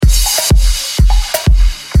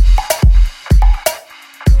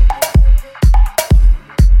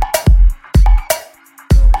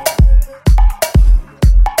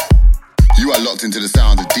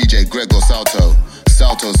Gregor Salto.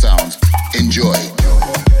 Salto Sounds. Enjoy.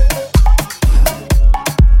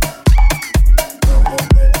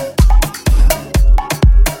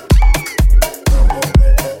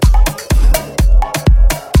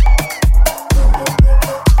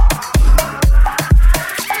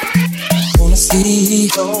 See,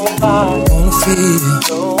 wanna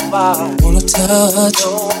feel, wanna touch,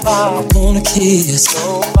 I wanna kiss,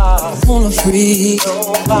 I wanna free,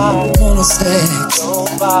 wanna sex.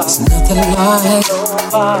 It's nothing like,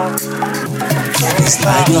 it's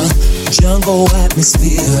like a jungle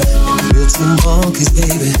atmosphere and real two monkeys,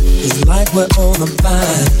 baby. It's like we're on a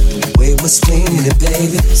vine, the way we're swinging it,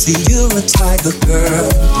 baby. See, you're a tiger girl,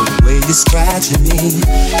 the way you're scratching me.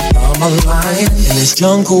 I'm a lion in this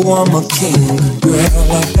jungle, I'm a king.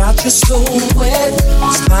 Girl, I got you so wet,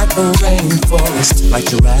 it's like a rainforest, like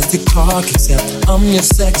Jurassic Park, except I'm your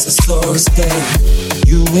sexosaurus, baby.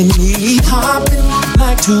 You and me hopping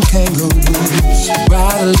like two kangaroos,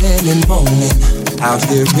 rattling and moaning out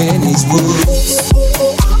here in these woods.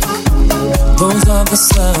 Those are the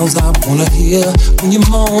sounds I wanna hear when you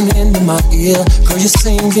moan into my ear. Girl, you're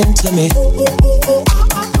singing to me.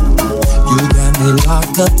 You got me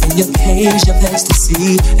locked up in your cage of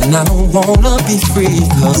ecstasy, and I don't wanna be free,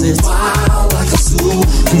 cause it's wild like a zoo,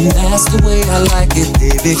 and that's the way I like it,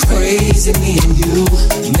 baby. Crazy, me and you,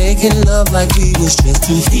 making love like we was just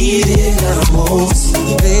two heated animals.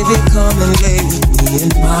 Baby, come and lay with me in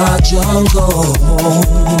my jungle.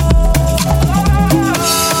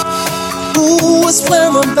 Ooh, it's where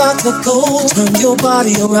I'm about to go. Turn your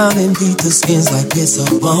body around and beat the skins like it's a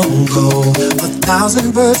bongo.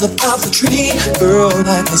 1,000 birds about the tree, girl,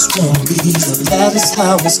 like a swarm of bees. So that is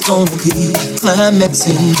how it's gonna be,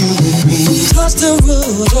 climaxing you and me. Touch the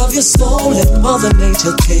root of your soul, let Mother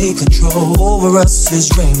Nature take control. Over us is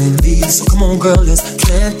raining leaves, so come on, girl, let's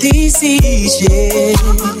plant these seeds, yeah.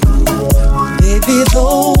 Baby,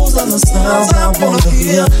 those are the sounds I wanna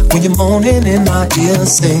hear when you're moaning in my ear,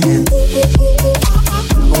 singing.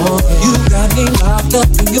 Oh, you got me locked up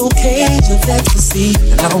in your cage of ecstasy,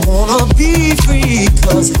 and I don't wanna be free,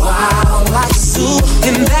 cause wild like a zoo,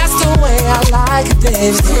 and that's the way I like it,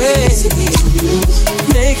 baby. Crazy,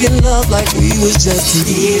 making love like we was just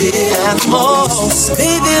eating animals.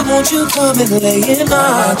 Baby, won't you come and lay in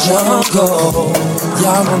my jungle?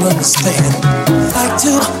 Y'all don't understand. Like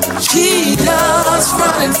two cheetahs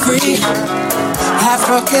running free,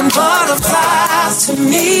 African butterflies to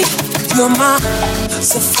me. You're my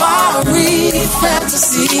safari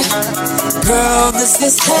fantasy. Girl, this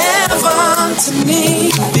is heaven to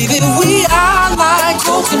me. Baby, we are like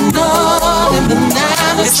coconut and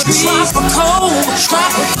banana trees.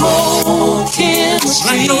 Tropical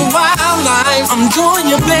chemistry. Like the wildlife. I'm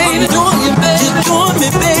doing you, baby. You're doing me, baby.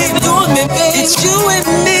 It's you and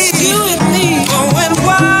me. Going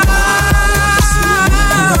wild.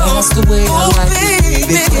 That's the way I like it,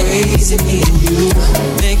 baby. Crazy, me and you,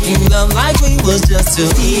 making love like we was just two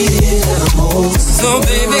heated animals. So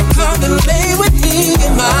baby, come and lay with me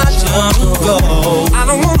in my jungle. I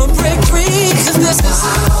don't wanna break free, cause this is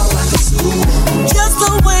just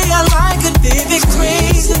the way I like it, baby.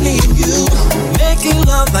 Crazy, me and you, making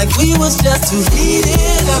love like we was just two heated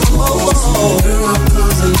animals. Girl,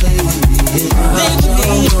 come and lay with me in my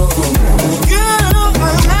jungle. Girl,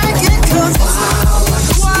 I like it cause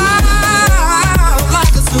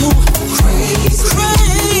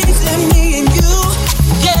crazy, me and you,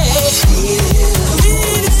 yeah.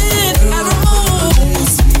 Leading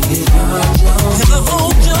animals, and the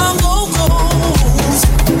whole jungle goes.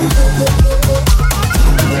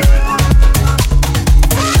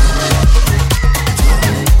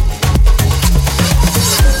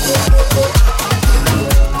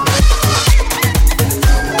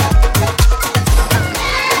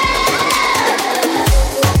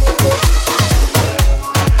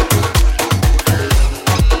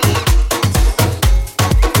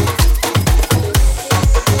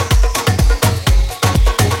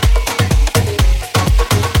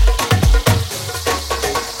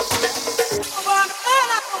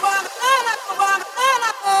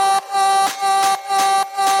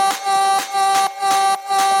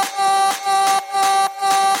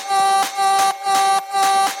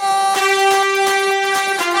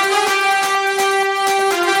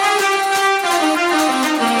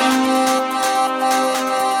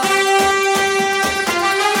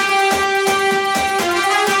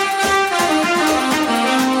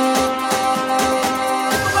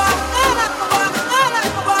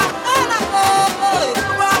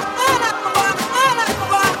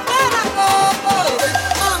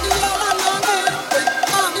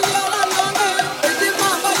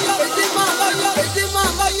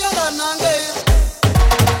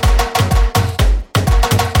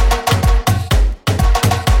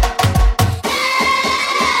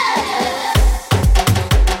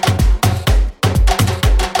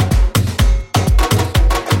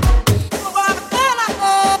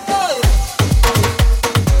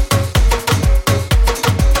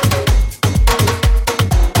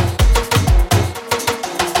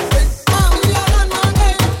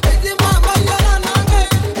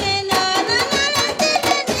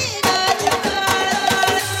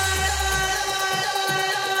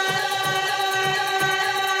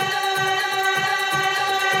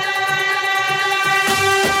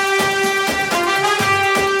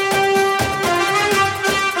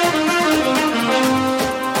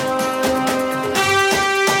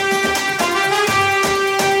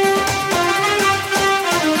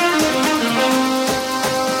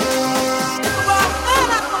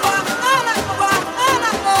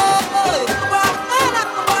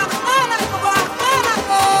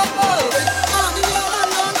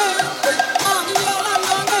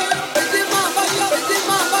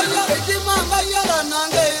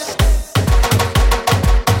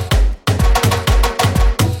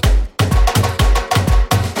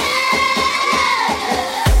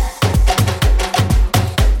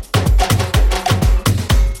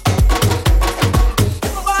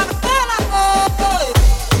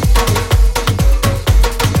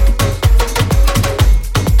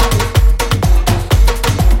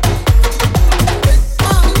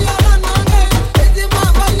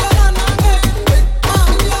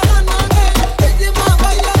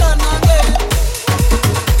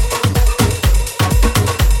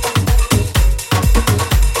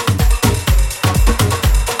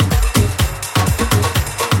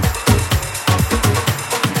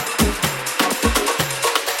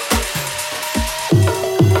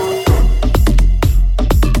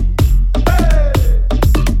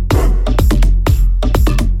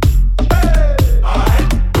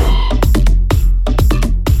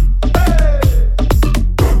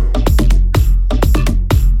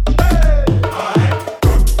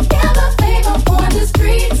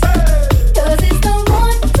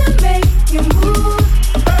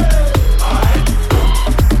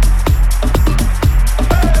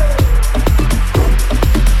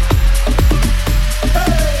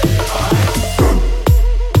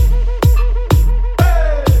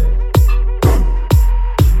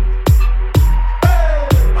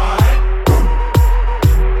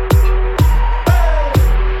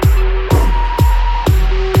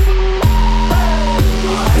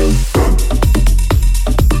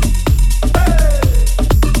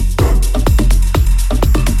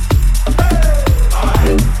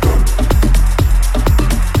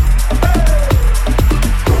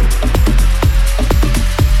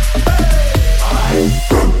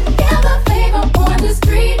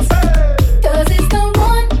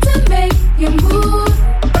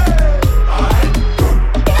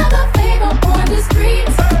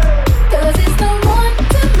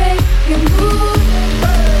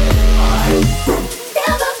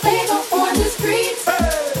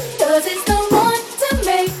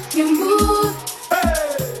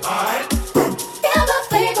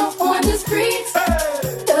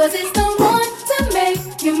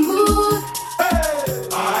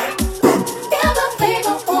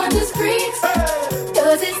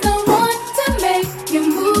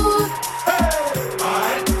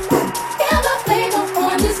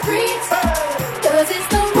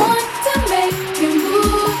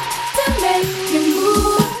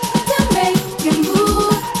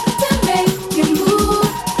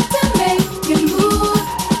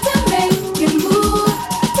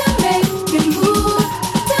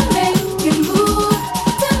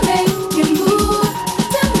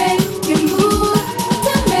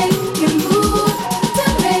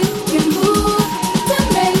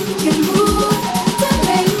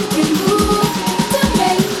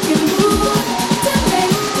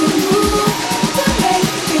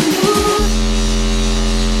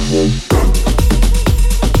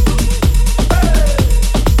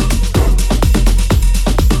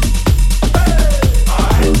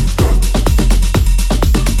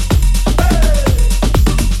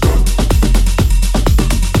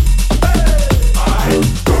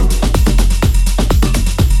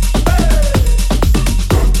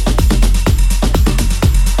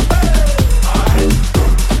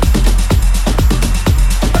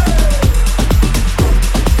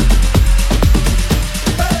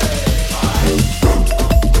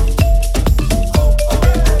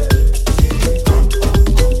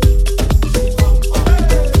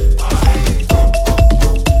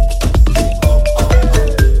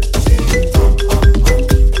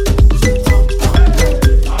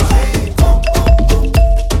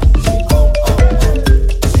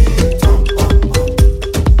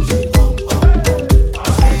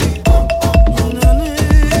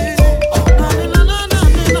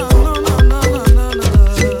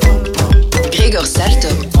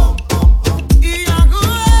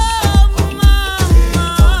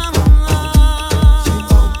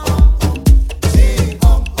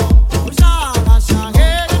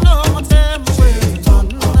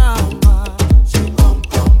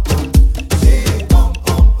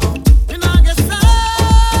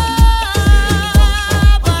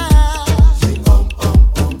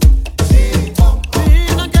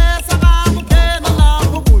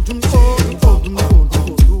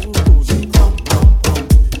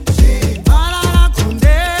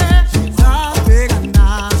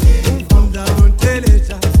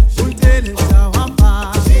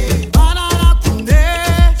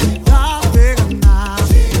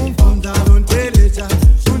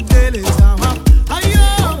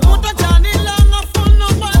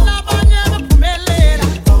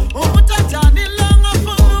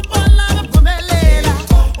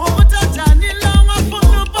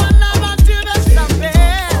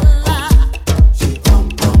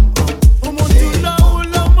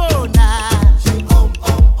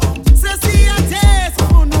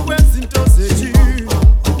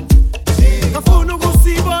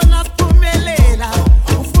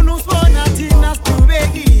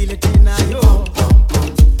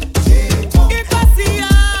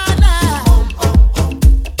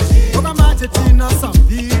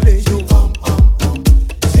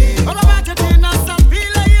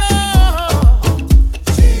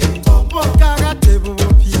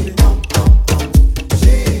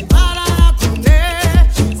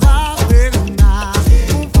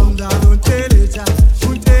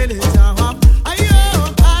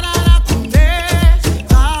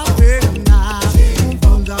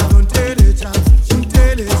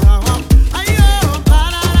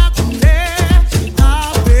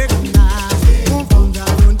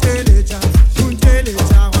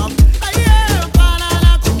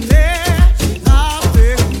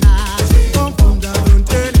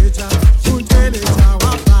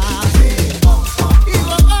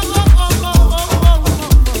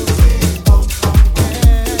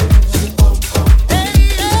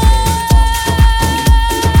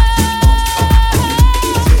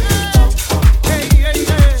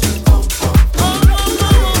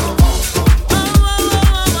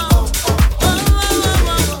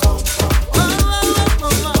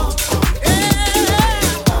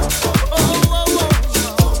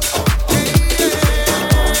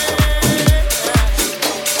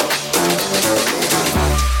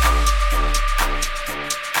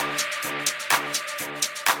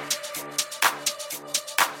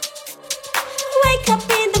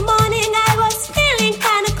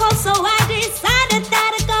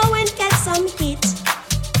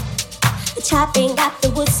 Chopping up the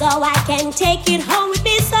wood so I can take it home with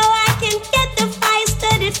me, so I can get the fire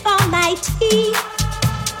started for my tea.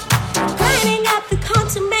 Grinding up the corn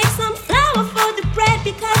to make some flour for the bread,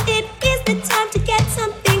 because it is the time to get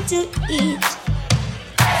something to eat.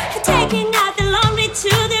 Taking out the laundry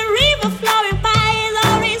to the river, flowing by. It's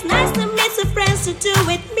always nice to meet some friends to do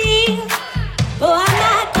with me. Oh, I'm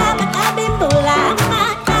not covered up in Bula, I'm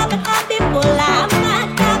not covered up in Bula, I'm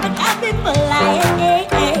not covered up in Bula,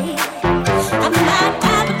 hey, hey. I'm not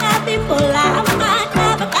covered up in Bula, I'm not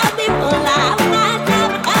covered up in Bula, I'm not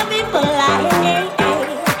covered up in Bula, hey, hey.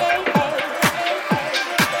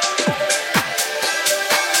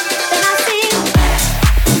 Then I sing.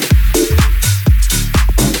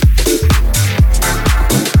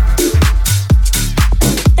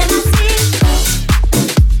 Then I sing.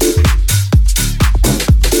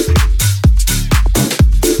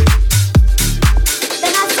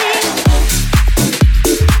 Then I sing.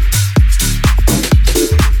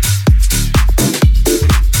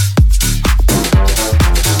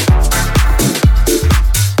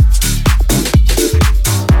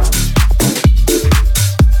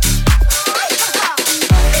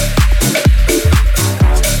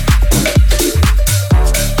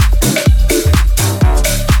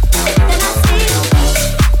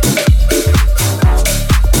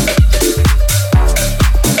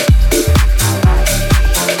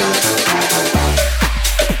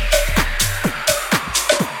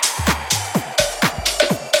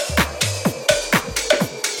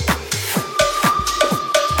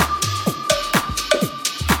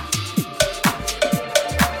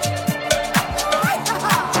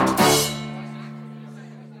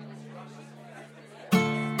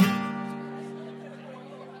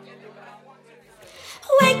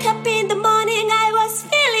 Wake up in the morning, I was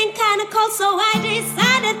feeling kinda cold, so I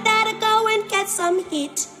decided that I'd go and get some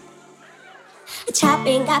heat.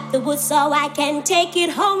 Chopping up the wood so I can take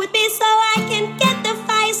it home with me, so I can get the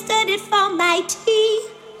fire started for my tea.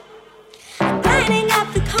 Grinding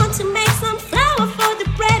up the corn to make some flour for the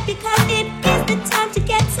bread, because it is the time to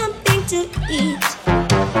get something to eat.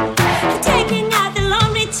 Taking out the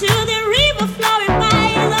laundry to the river, flowing by.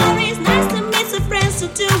 It's always nice to meet some friends to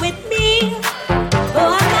do with me.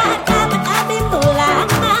 Oh, I'm not covered up in Bula,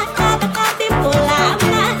 I'm not covered up in Bula, I'm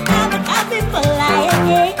not covered up in Bula,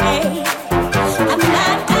 hey, hey. I'm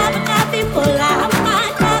not covered up in Bula, I'm not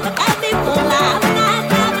covered up in Bula, I'm not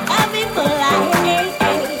covered up in Bula, hey,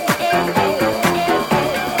 hey, hey, hey.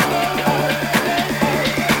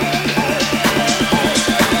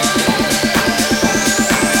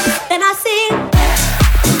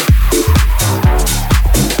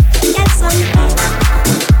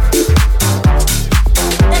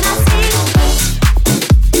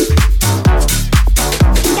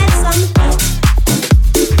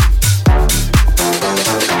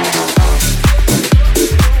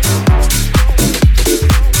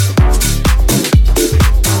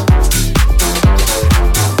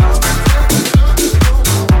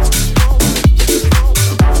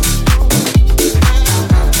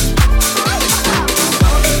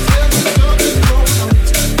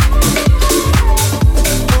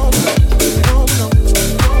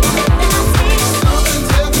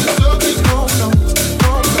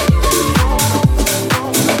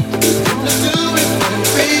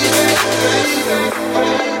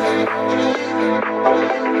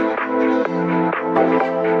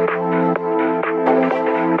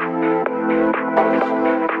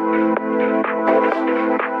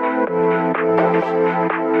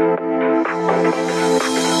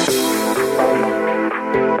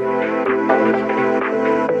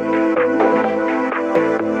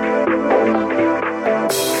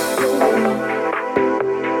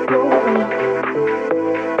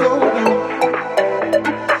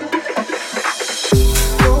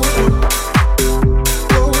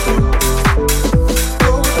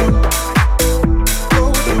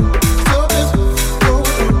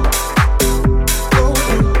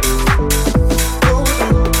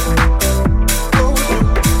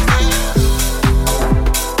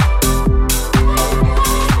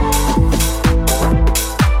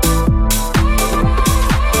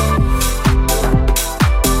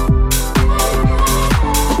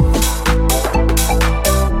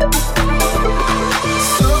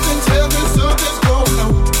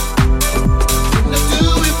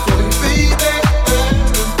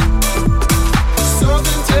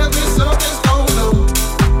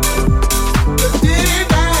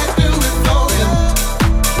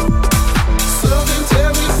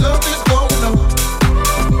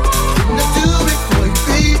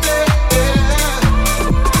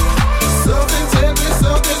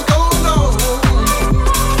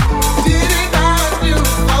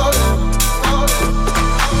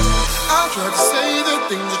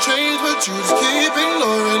 you just keep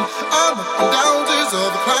ignoring. I'm up and down, tears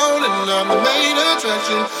of a clown, and I'm the main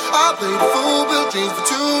attraction. I play the fool, build dreams for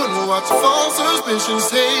two, and watch the false suspicions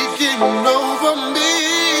taking over me.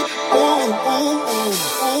 Ooh, ooh, ooh,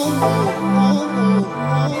 ooh, ooh,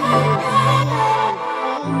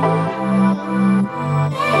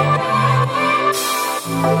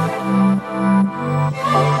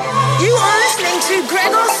 You are listening to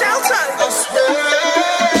Gregor Salto. I swear.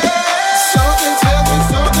 Something tells me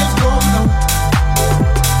something's going on.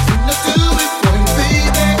 Can I do it for you,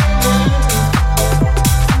 baby?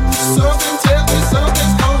 Something tells me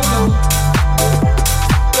something's going on.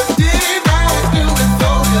 But did I do it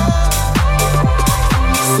for you?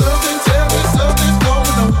 Something tells me something's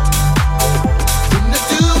going on.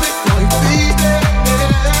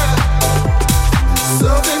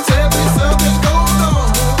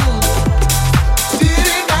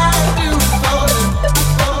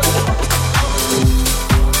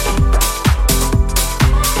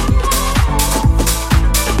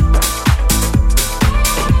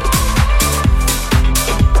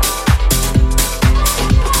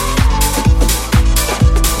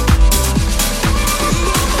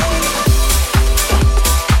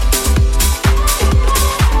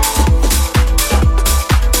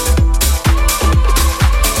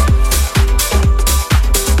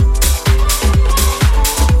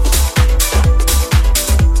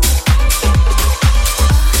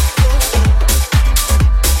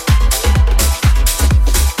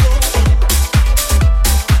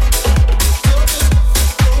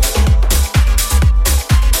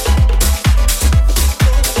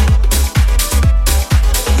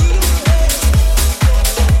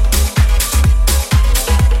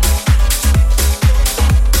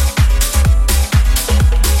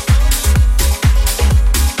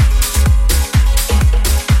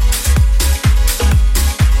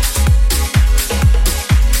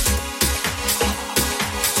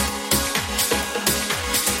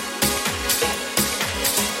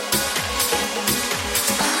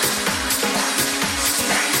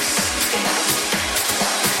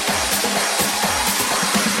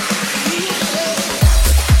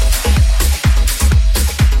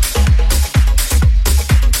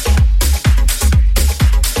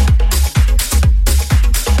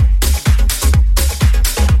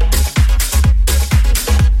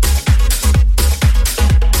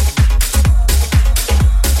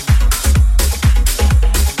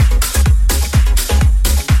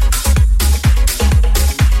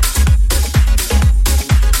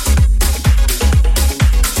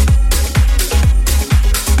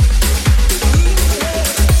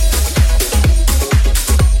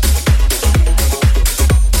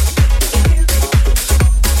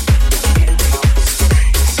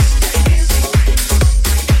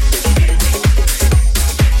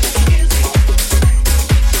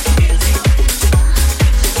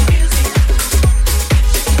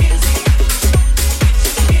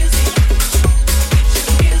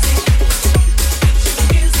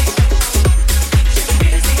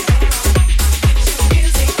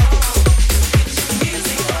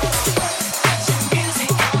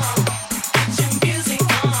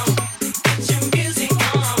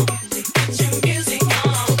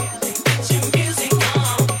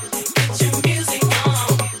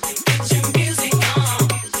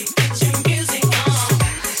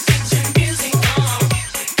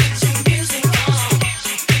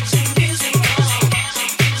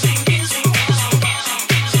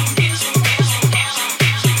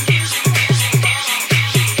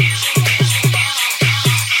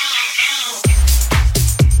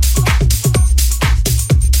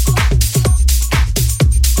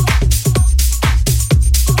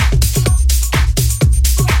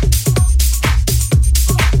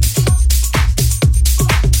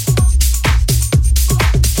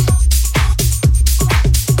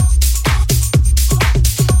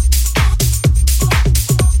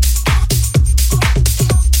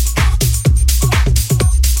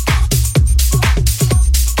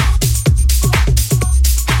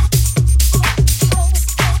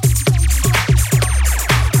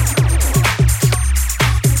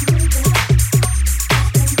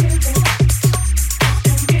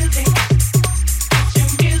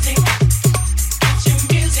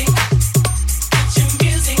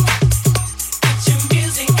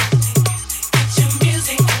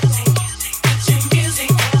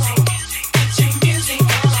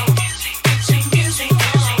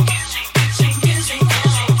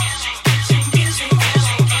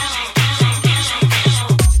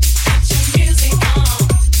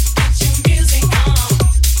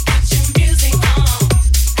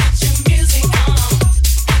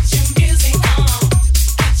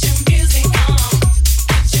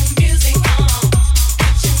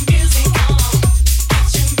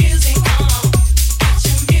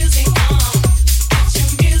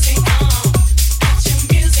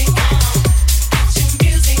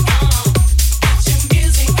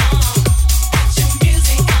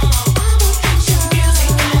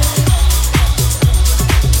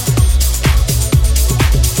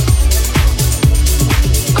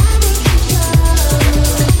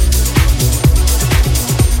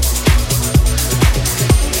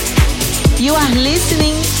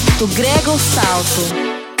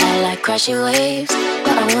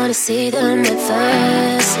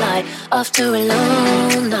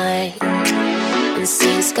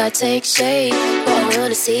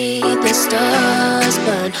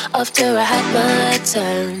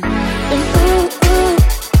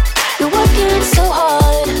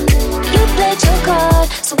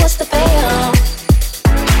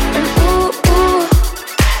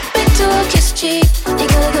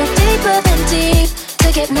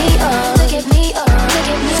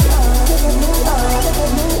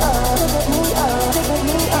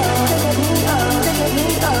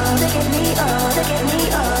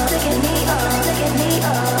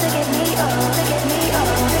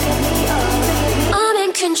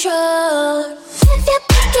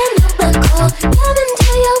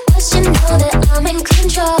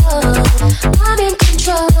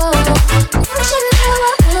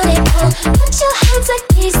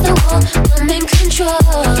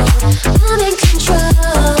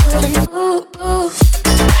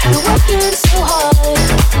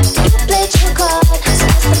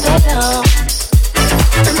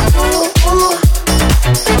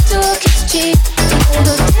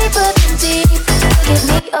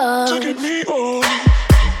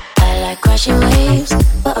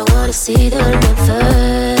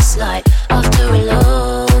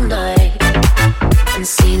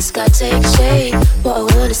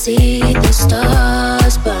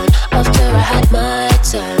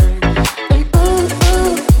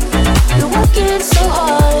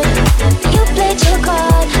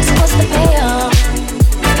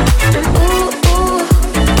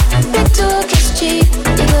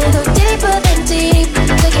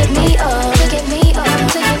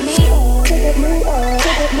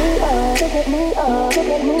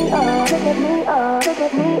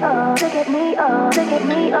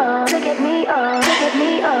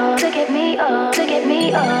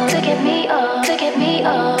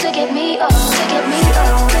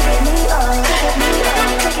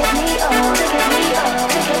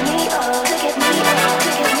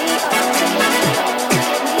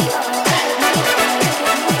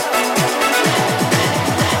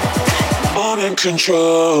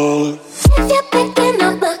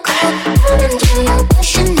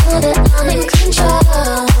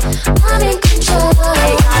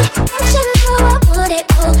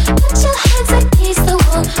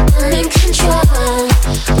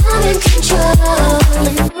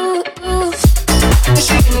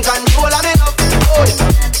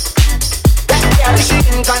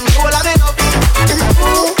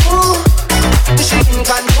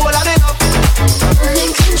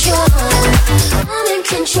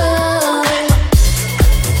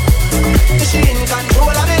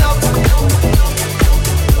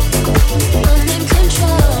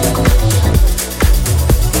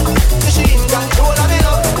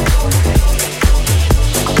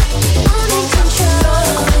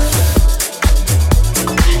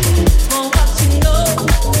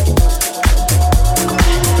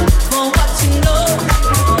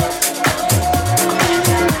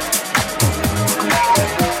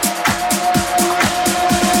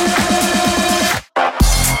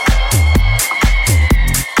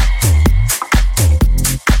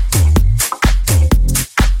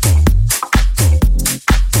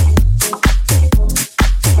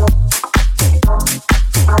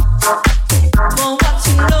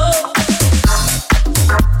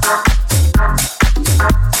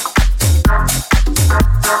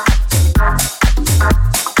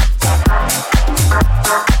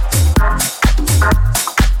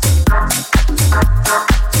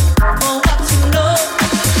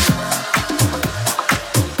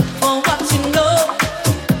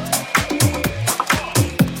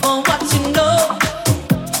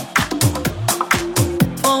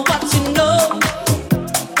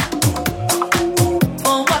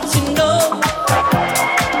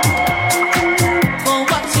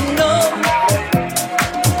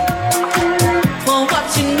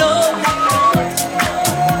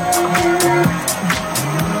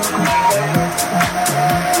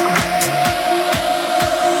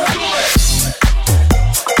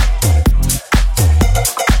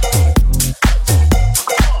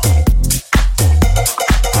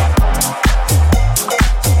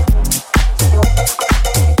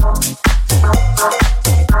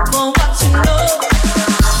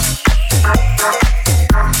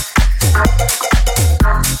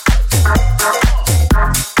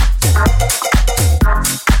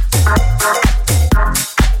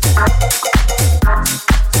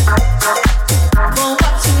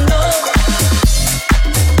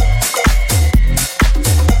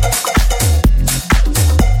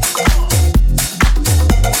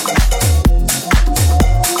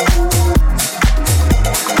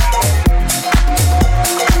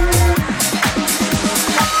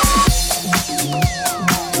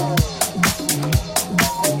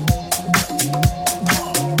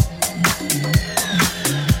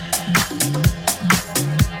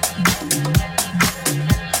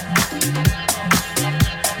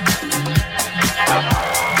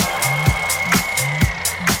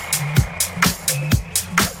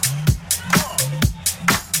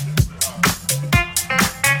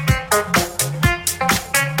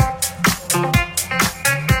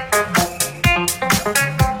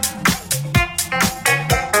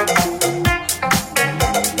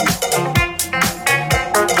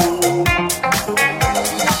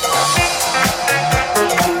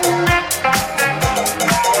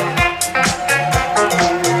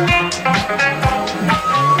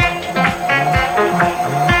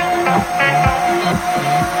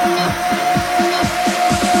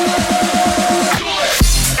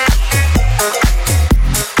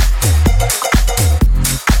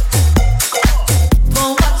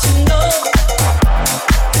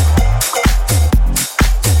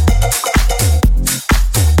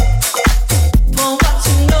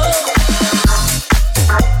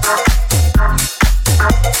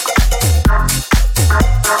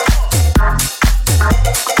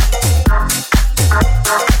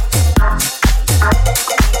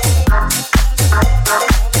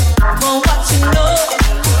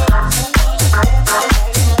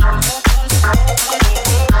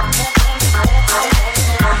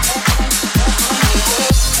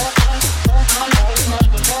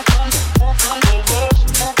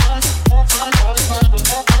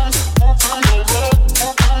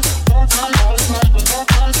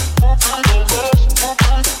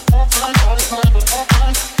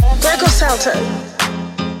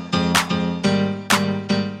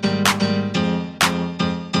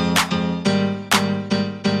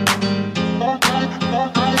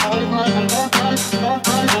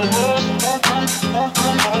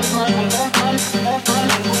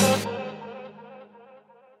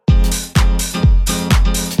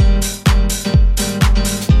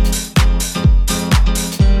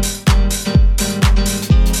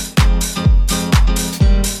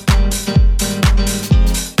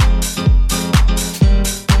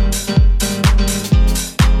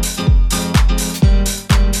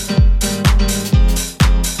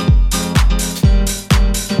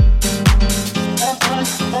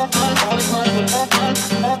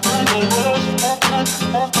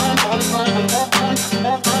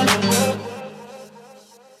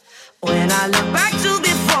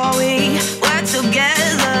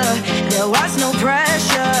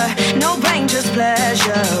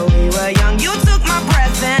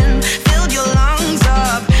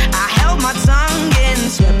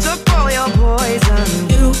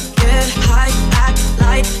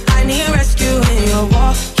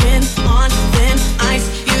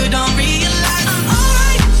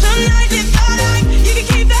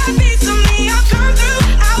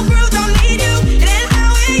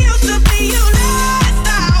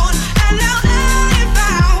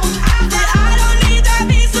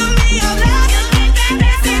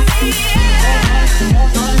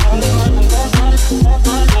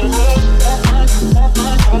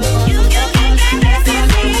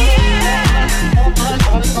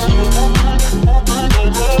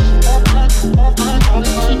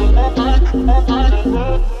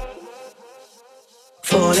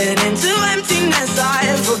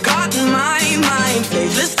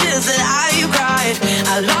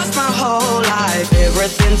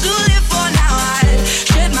 nothing to live for now. I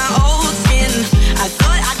shed my old skin. I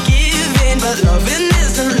thought I'd give in, but loving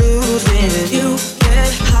isn't losing. You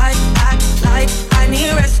get high, act like I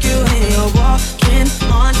need rescuing. You're walking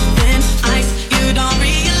on thin ice. You don't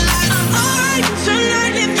realize I'm alright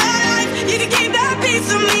tonight. Live your life. You can keep that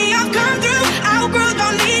piece of me. I've come through. Outgrow,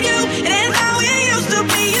 don't need you. It ain't how it used to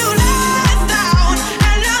be. You left out,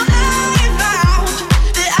 and now I found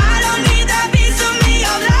that I don't need that piece of me.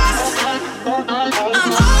 I'm lost.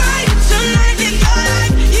 I'm alright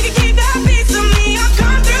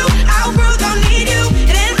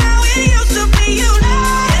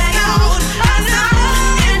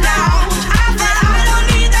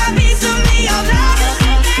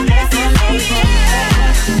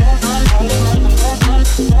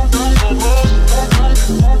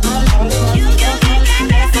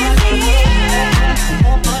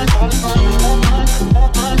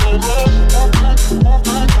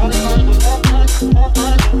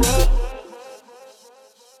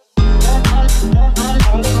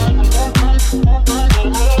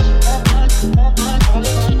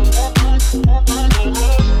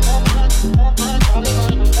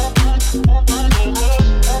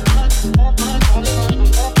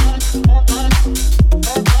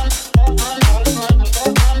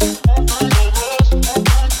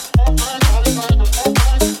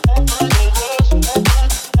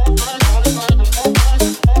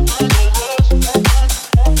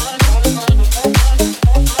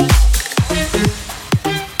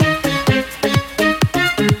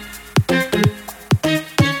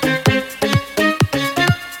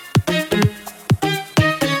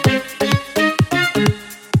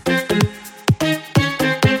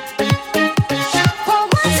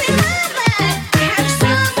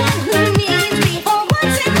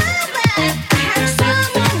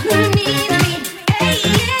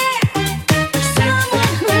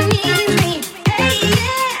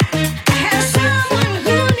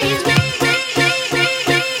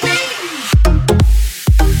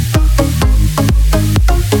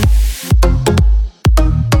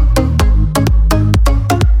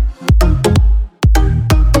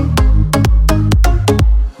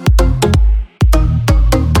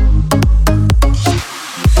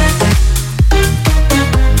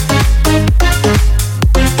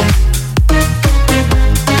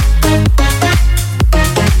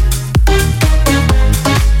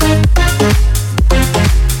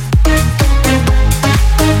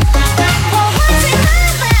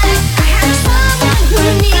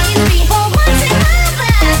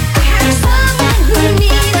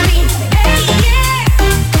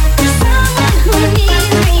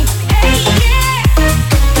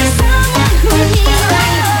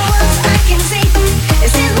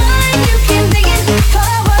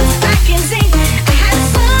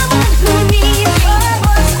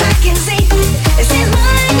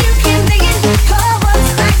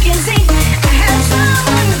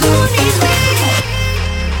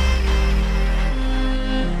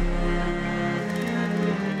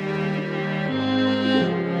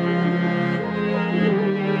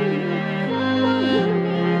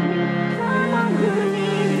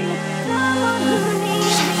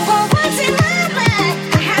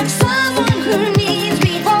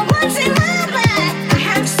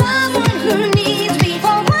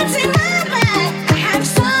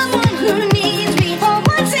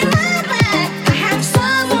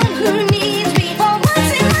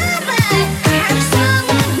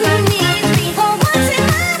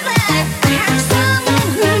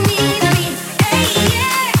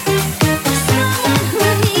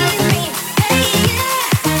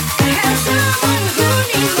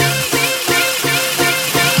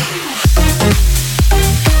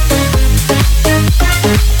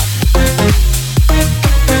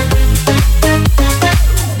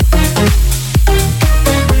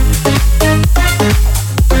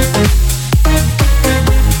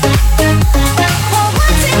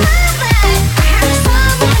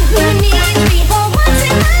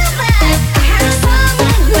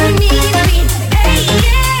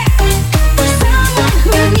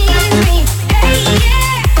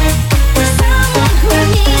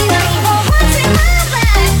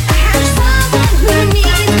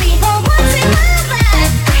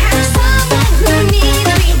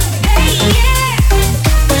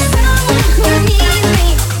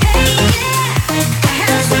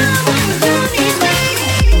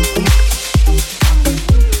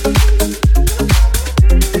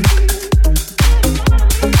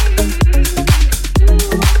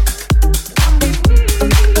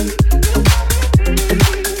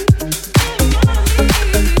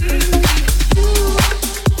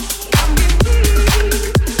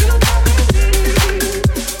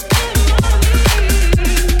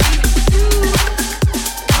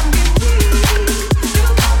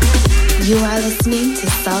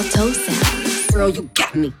you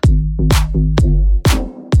got me.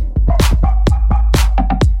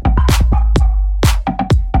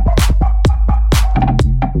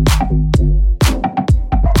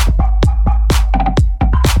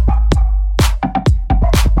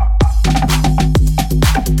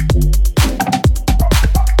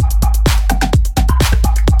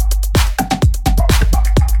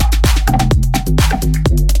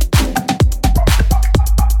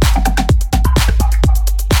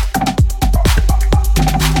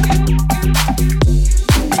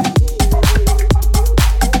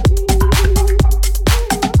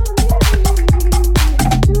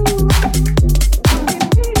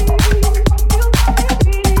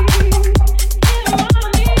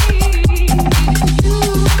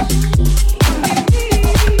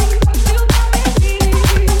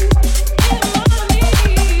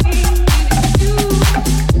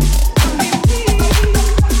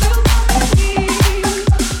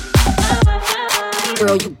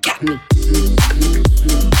 Girl, you got me.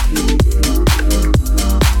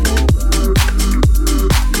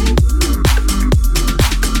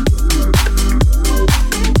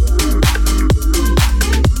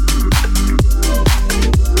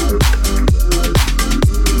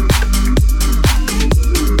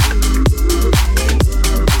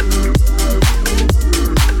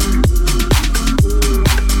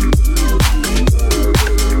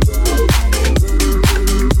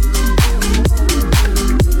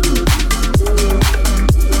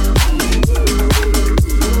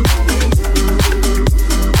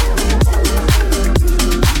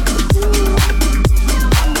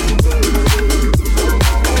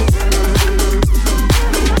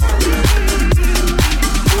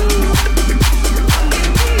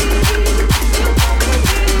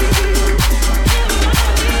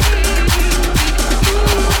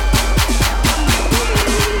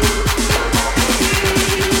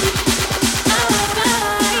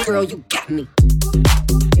 Girl, you got me.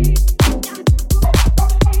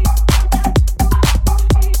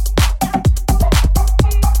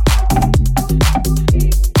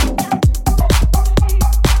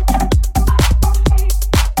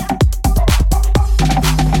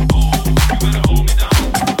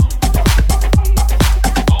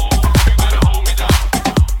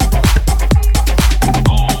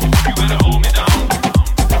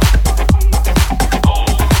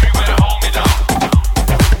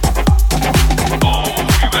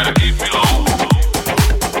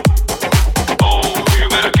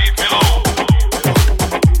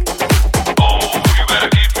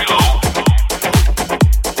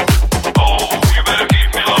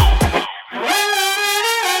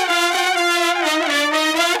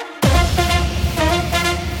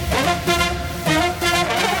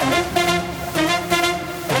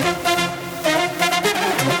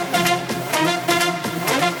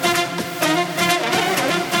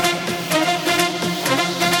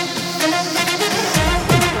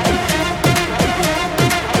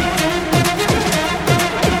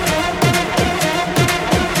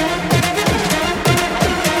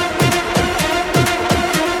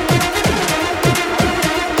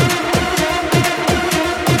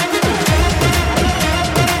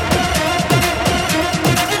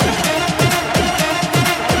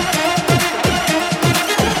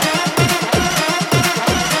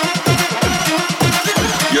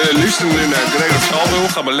 Luisteren naar Gregor Salto,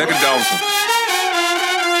 ga maar lekker dansen.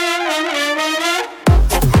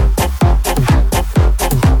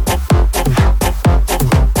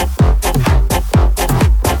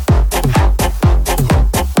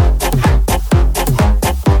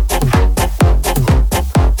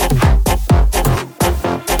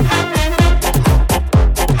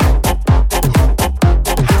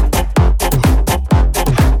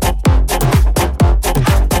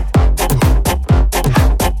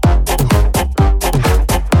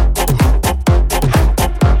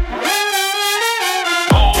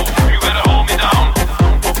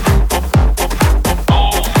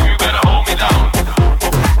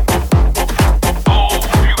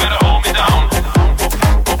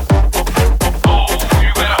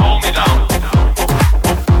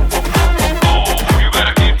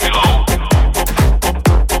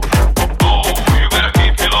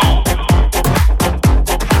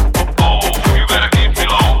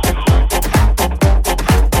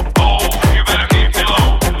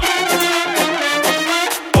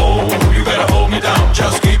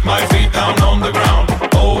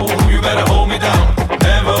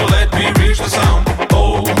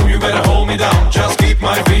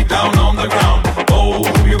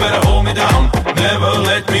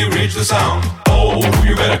 the sound. Oh,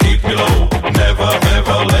 you better keep me low. Never,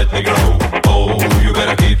 never let me grow. Oh, you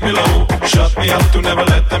better keep me low. Shut me up to never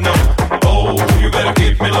let them know. Oh, you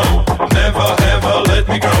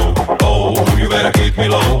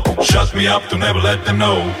mess me up to never let them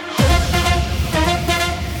know.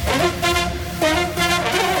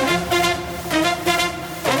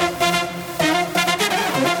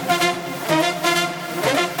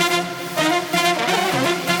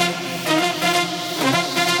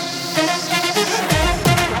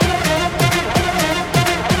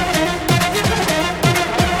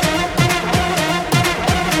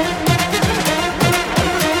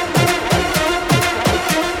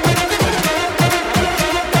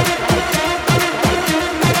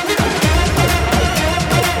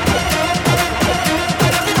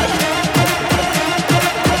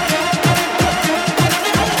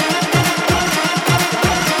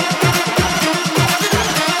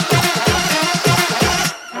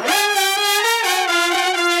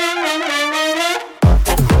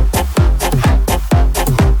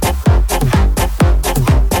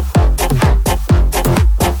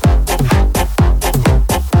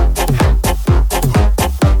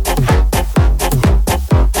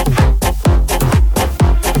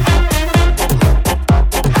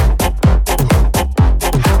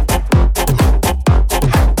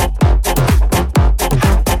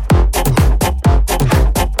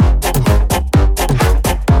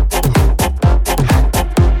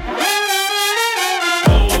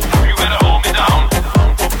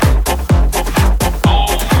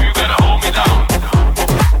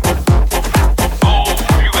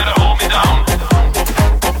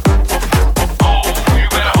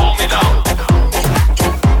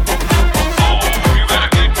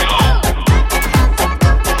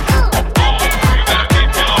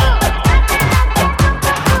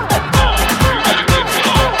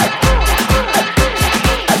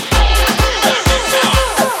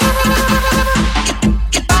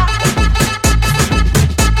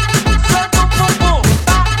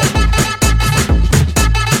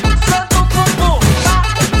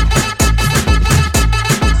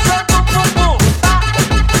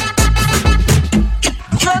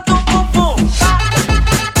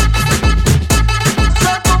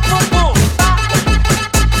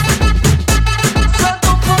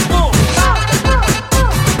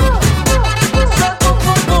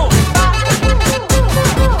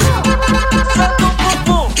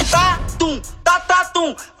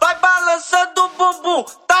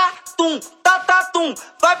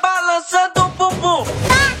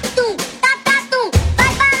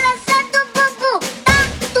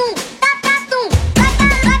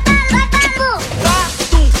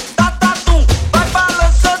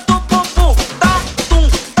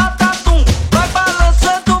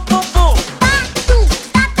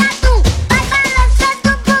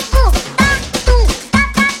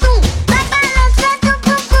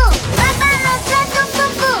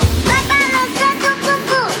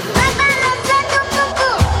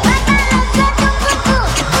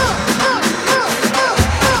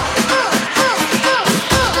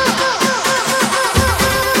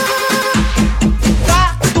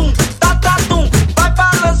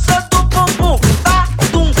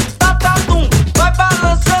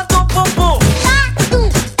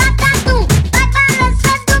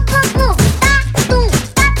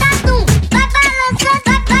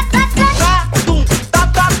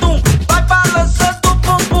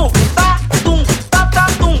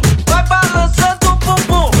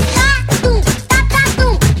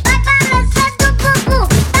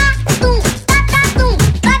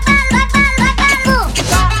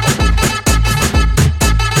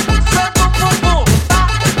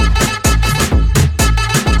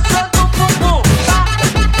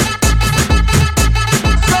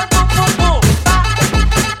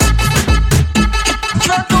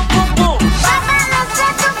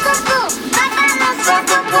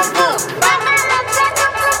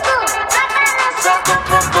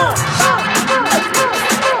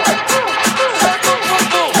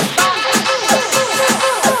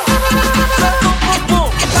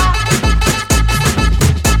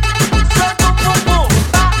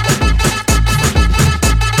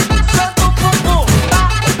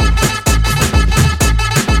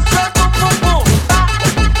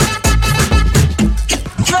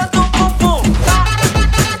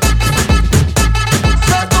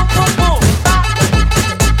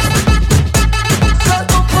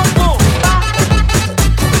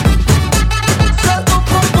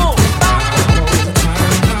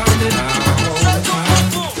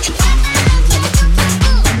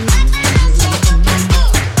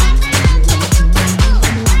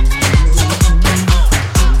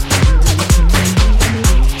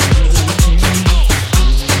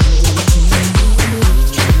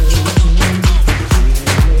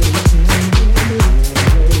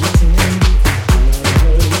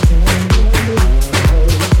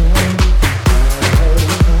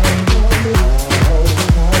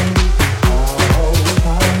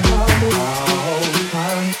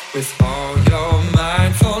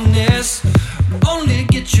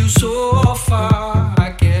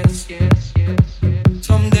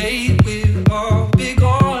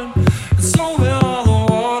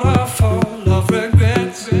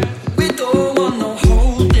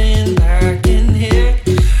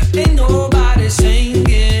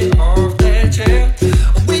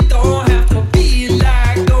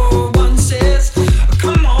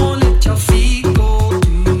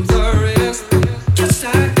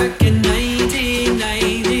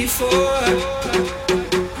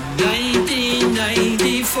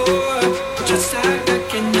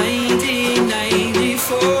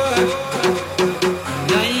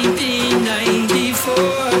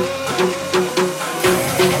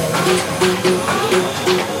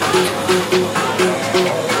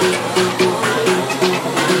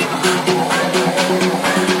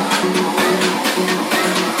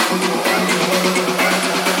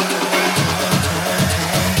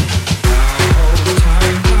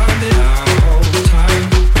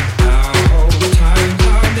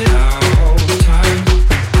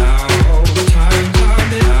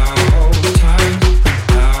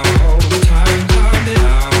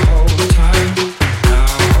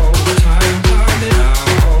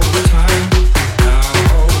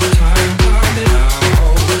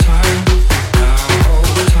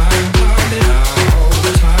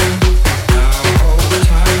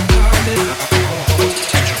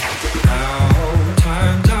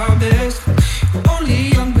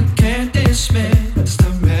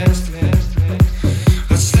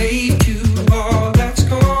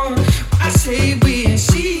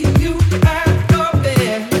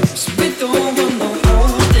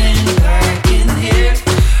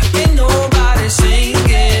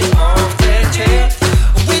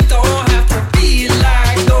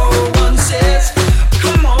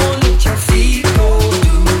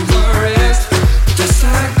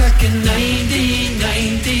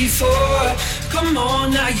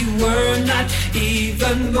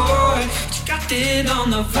 got it on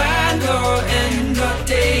the final end of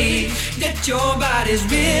day. Let your body's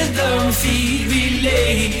rhythm feed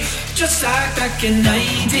relay. Just like back in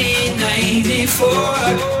 1994.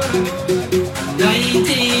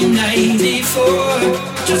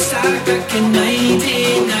 1994. Just like back in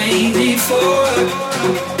 1994.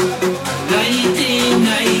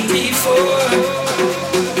 1994.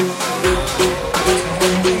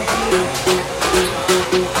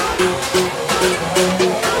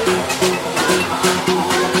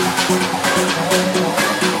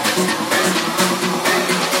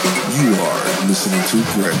 Listening to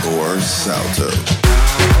Gregor Salto.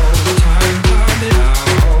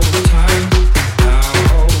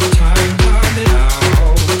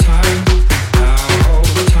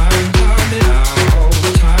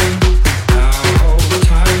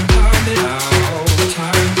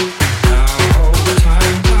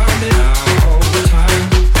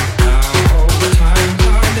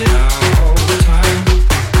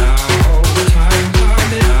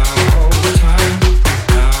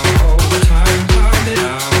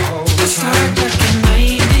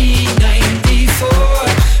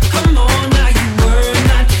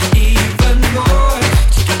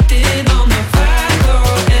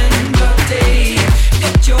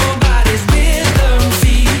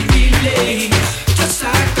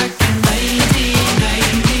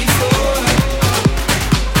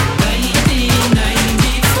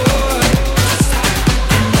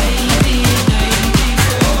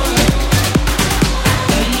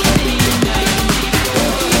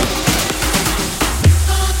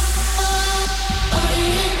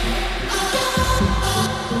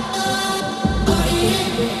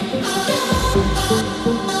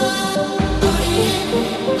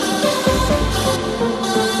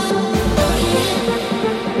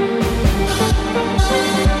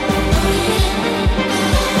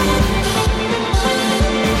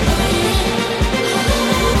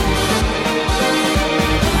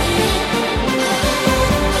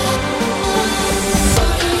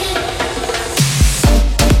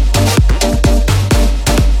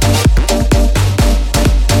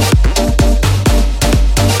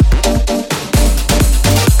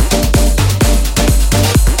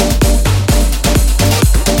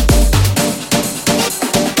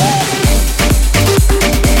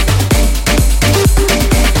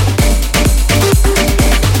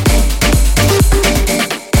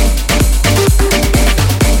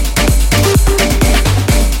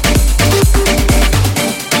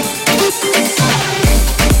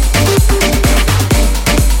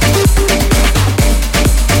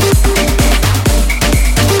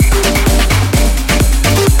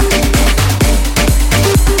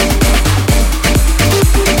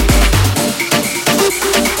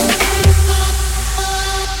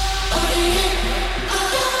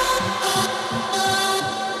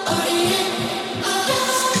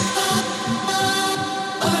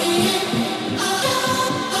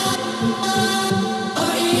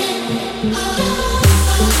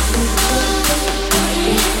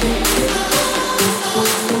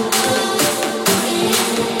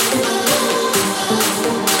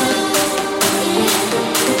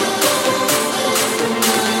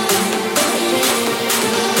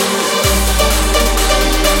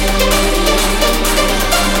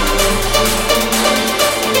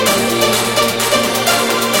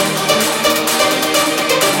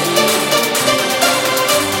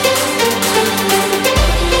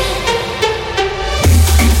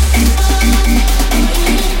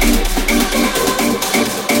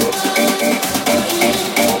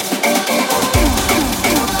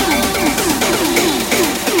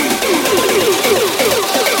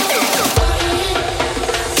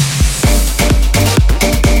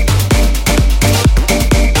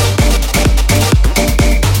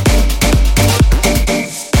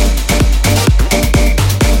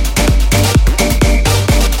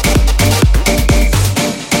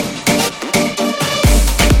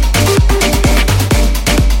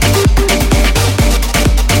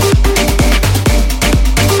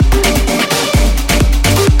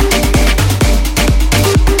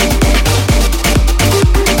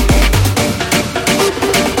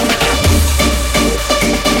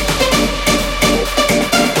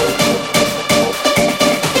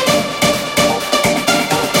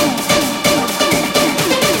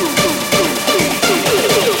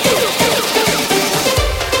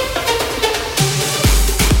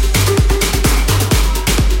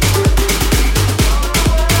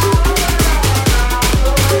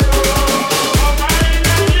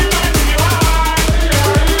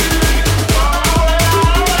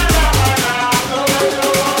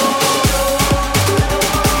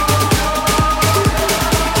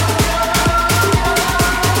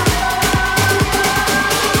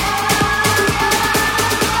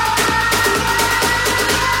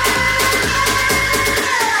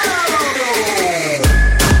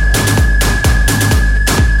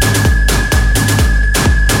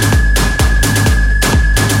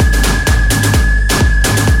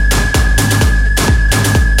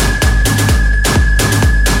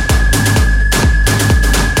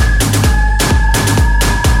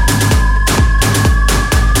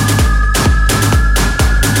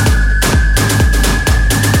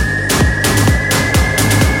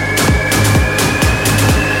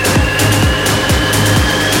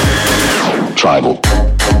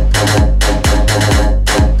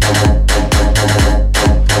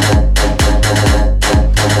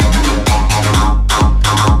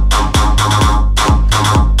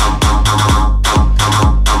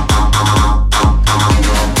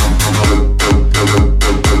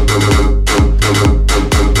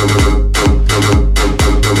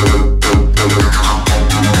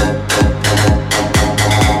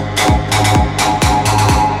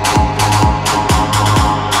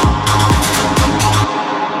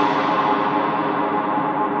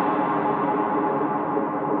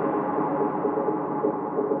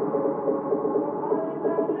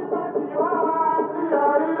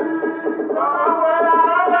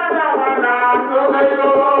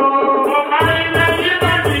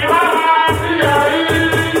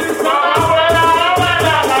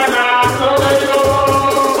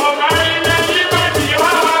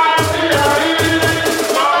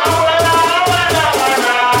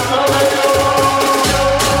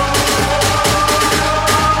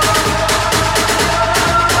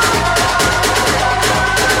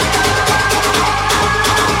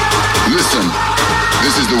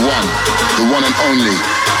 The one and only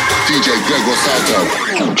DJ Gregor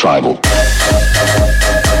Salto. Tribal.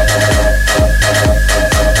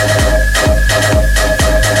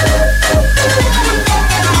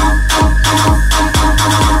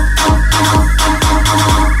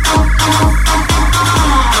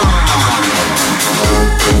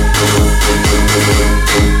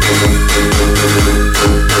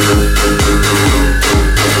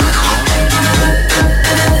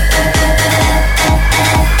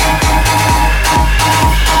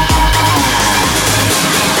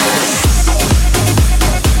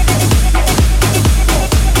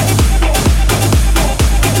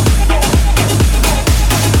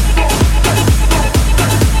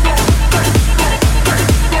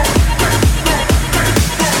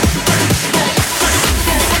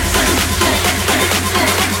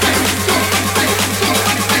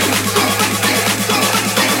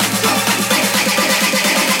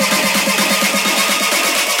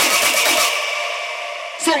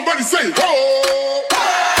 Somebody say, oh!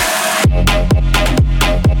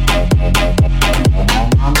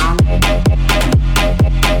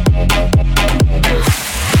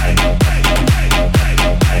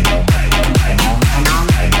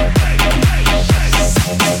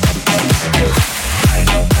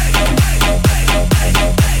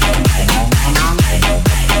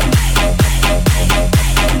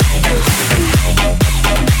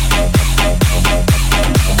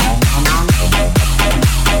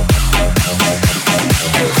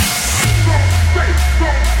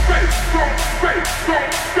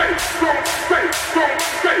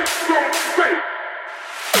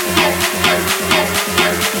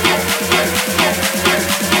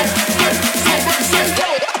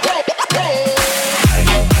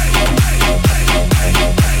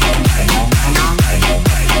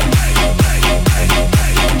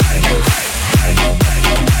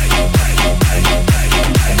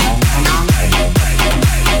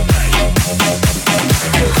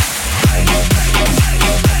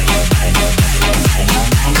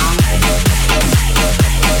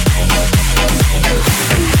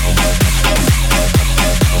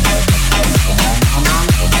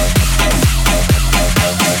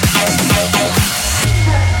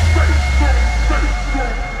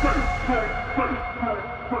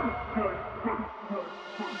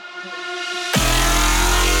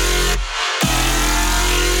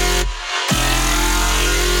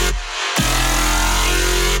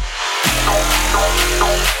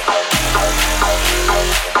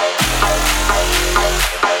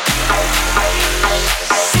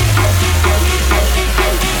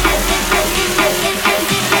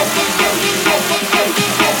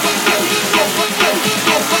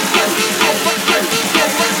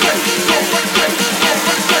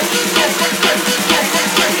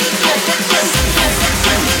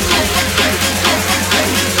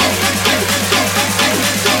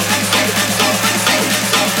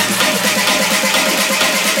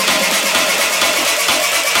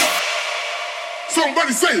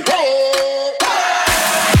 Somebody say, oh!